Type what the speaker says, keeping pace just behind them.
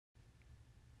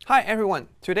Hi everyone!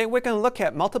 Today we're going to look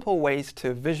at multiple ways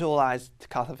to visualize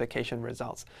classification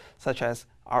results, such as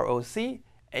ROC,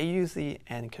 AUC,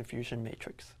 and confusion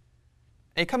matrix.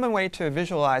 A common way to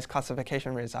visualize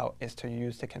classification result is to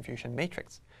use the confusion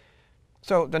matrix.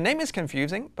 So the name is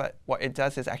confusing, but what it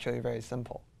does is actually very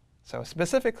simple. So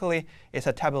specifically, it's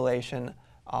a tabulation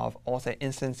of all the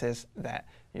instances that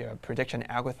your prediction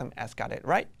algorithm has got it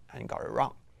right and got it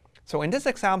wrong. So in this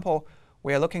example,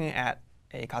 we are looking at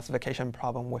a classification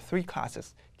problem with three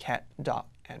classes, cat, dog,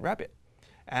 and rabbit.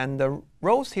 And the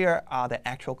rows here are the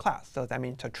actual class, so that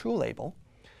means a true label.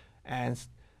 And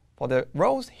for the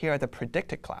rows, here are the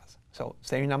predicted class. So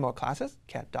same number of classes,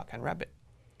 cat, dog, and rabbit.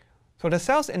 So the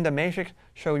cells in the matrix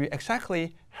show you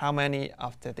exactly how many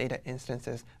of the data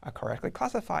instances are correctly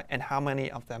classified and how many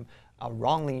of them are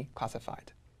wrongly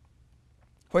classified.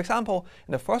 For example,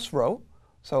 in the first row,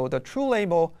 so the true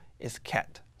label is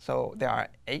cat. So there are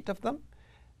 8 of them.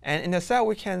 And in the cell,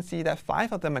 we can see that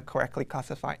 5 of them are correctly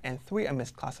classified and 3 are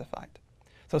misclassified.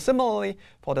 So similarly,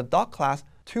 for the dog class,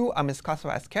 2 are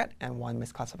misclassified as cat and 1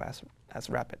 misclassified as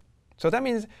rabbit. So that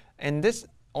means in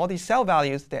all these cell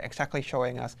values, they're exactly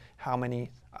showing us how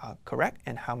many are correct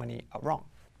and how many are wrong.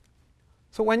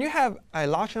 So when you have a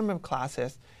large number of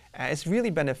classes, it's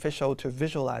really beneficial to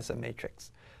visualize a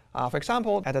matrix. For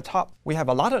example, at the top, we have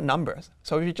a lot of numbers.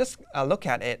 So if you just look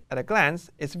at it at a glance,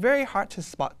 it's very hard to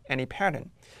spot any pattern.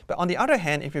 But on the other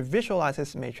hand, if you visualize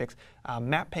this matrix,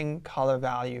 mapping color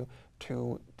value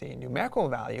to the numerical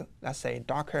value, let's say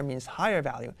darker means higher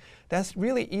value, that's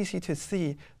really easy to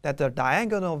see that the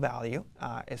diagonal value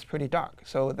is pretty dark.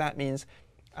 So that means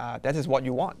that is what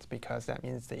you want, because that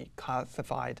means the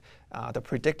classified, the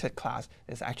predicted class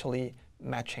is actually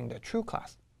matching the true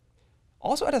class.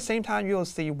 Also, at the same time, you'll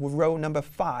see row number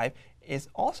 5 is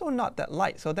also not that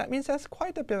light. So that means there's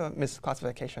quite a bit of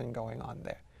misclassification going on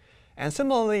there. And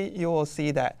similarly, you will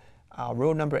see that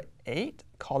row number 8,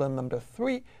 column number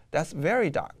 3, that's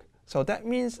very dark. So that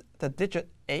means the digit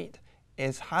 8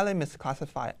 is highly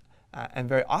misclassified and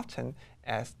very often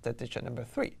as the digit number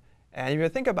 3. And if you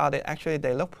think about it, actually,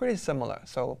 they look pretty similar,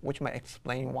 so which might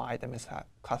explain why the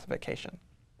misclassification.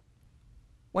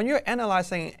 When you're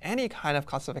analyzing any kind of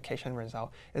classification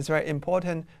result, it's very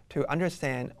important to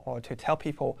understand or to tell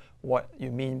people what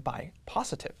you mean by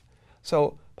positive.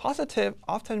 So positive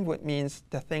often means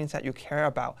the things that you care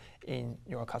about in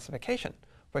your classification.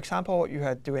 For example, you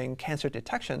are doing cancer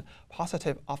detection,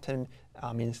 positive often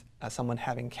means someone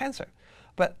having cancer.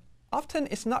 But often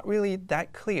it's not really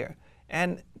that clear.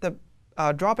 And the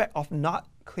drawback of not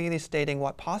clearly stating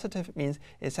what positive means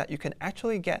is that you can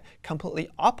actually get completely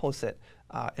opposite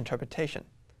interpretation.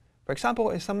 For example,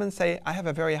 if someone say, I have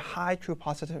a very high true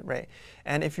positive rate,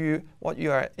 and if what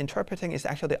you are interpreting is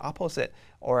actually the opposite,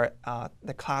 or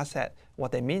the class that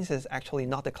what they mean is actually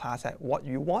not the class that what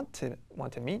you want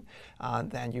to mean,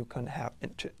 then you can have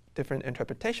different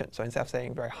interpretation. So instead of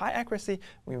saying very high accuracy,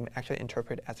 we actually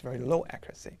interpret it as very low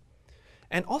accuracy.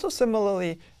 And also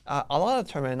similarly, a lot of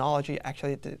terminology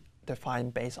actually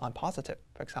defined based on positive.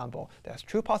 For example, there's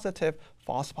true positive,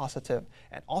 false positive,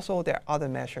 and also there are other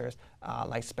measures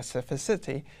like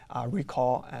specificity,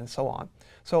 recall, and so on.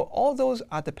 So all those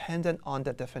are dependent on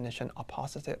the definition of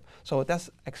positive. So that's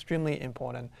extremely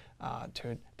important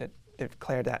to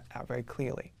declare that very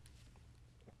clearly.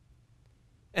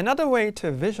 Another way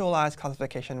to visualize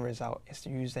classification result is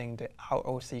using the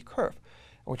ROC curve,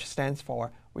 which stands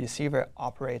for receiver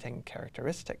operating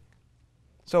characteristic.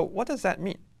 So what does that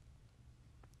mean?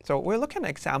 So we'll look at an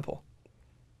example.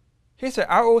 Here's the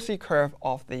ROC curve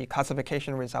of the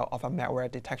classification result of a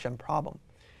malware detection problem.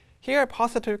 Here,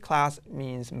 positive class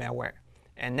means malware,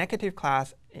 and negative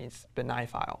class is benign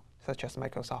file, such as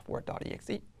Microsoft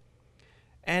Word.exe.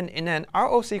 And in an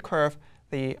ROC curve,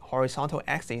 the horizontal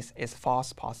axis is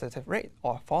false positive rate,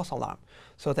 or false alarm.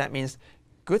 So that means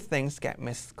good things get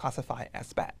misclassified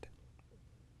as bad.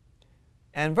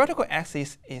 And vertical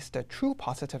axis is the true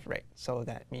positive rate. So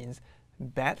that means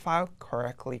bad file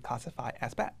correctly classified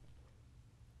as bad.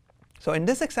 So in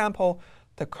this example,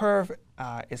 the curve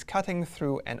is cutting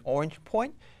through an orange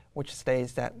point, which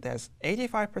states that there's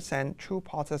 85% true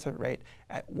positive rate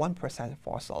at 1%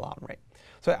 false alarm rate.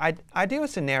 So ideal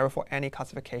scenario for any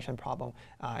classification problem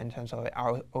in terms of the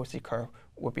ROC curve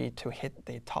would be to hit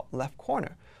the top left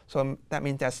corner. So that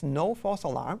means there's no false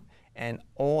alarm, and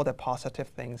all the positive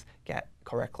things get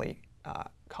correctly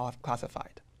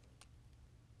classified.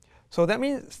 So that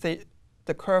means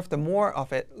the curve, the more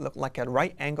of it look like a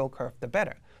right angle curve, the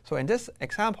better. So in this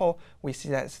example, we see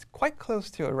that it's quite close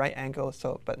to a right angle,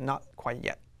 but not quite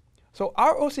yet. So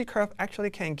ROC curve actually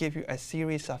can give you a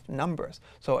series of numbers.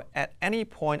 So at any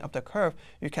point of the curve,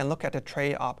 you can look at the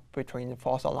trade-off between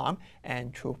false alarm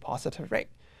and true positive rate.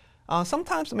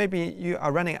 Sometimes maybe you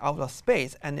are running out of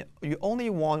space and you only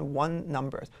want one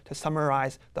number to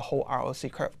summarize the whole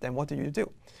ROC curve. Then what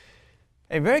do?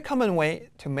 A very common way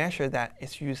to measure that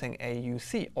is using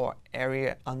AUC, or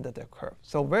area under the curve.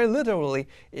 So very literally,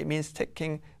 it means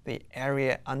taking the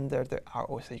area under the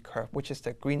ROC curve, which is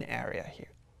the green area here.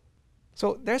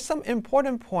 So there's some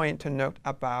important point to note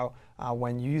about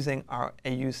when using our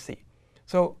AUC.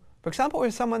 So for example,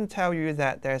 if someone tells you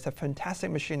that there's a fantastic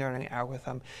machine learning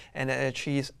algorithm and it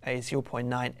achieves a 0.9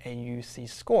 AUC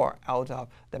score out of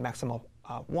the maximum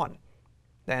 1,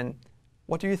 then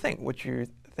what do you think? Would you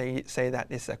say that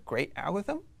it's a great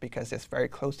algorithm because it's very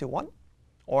close to 1?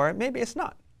 Or maybe it's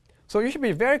not. So you should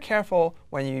be very careful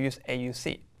when you use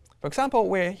AUC. For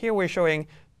example, here we're showing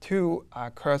two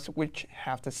curves which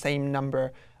have the same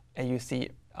number,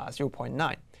 AUC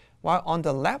 0.9. While on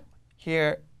the left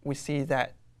here, we see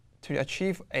that to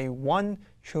achieve a 1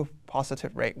 true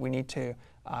positive rate, we need to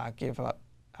give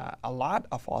a lot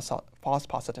of false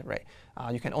positive rate.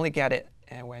 You can only get it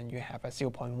when you have a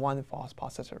 0.1 false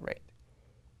positive rate.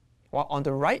 While on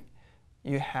the right,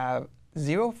 you have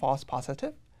 0 false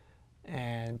positive,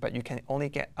 but you can only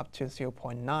get up to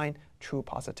 0.9 true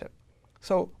positive.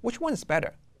 So which one is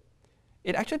better?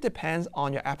 It actually depends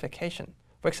on your application.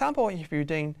 For example, if you're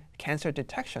doing cancer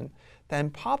detection,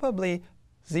 then probably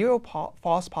 0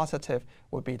 false positive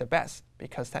would be the best,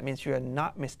 because that means you are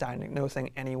not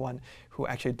misdiagnosing anyone who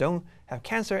actually don't have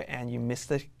cancer and you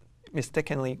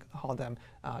mistakenly call them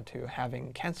to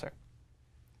having cancer.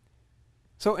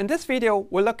 So in this video,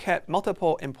 we'll look at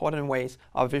multiple important ways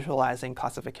of visualizing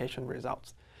classification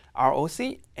results: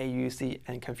 ROC, AUC,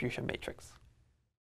 and confusion matrix.